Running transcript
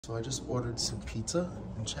So I just ordered some pizza,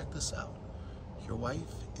 and check this out. Your wife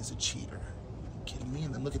is a cheater. Are you kidding me?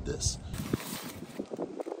 And then look at this.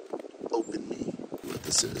 Open me. What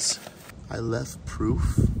this is. I left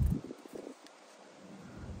proof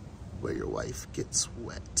where your wife gets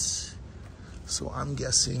wet. So I'm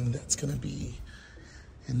guessing that's gonna be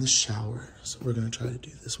in the shower. So we're gonna try to do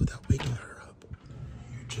this without waking her up.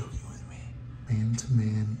 You're joking with me. Man to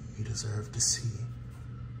man, you deserve to see.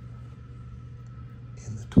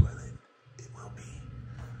 In the toilet, it will be.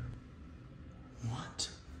 What?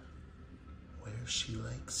 Where she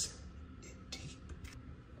likes it deep.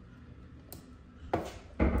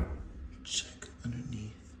 Check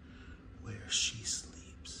underneath where she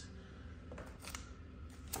sleeps.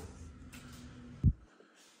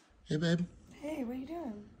 Hey, babe. Hey, what are you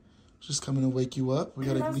doing? Just coming to wake you up. We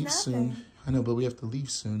gotta leave soon. I know, but we have to leave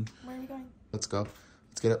soon. Where are we going? Let's go.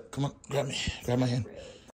 Let's get up. Come on, grab me. Grab my hand.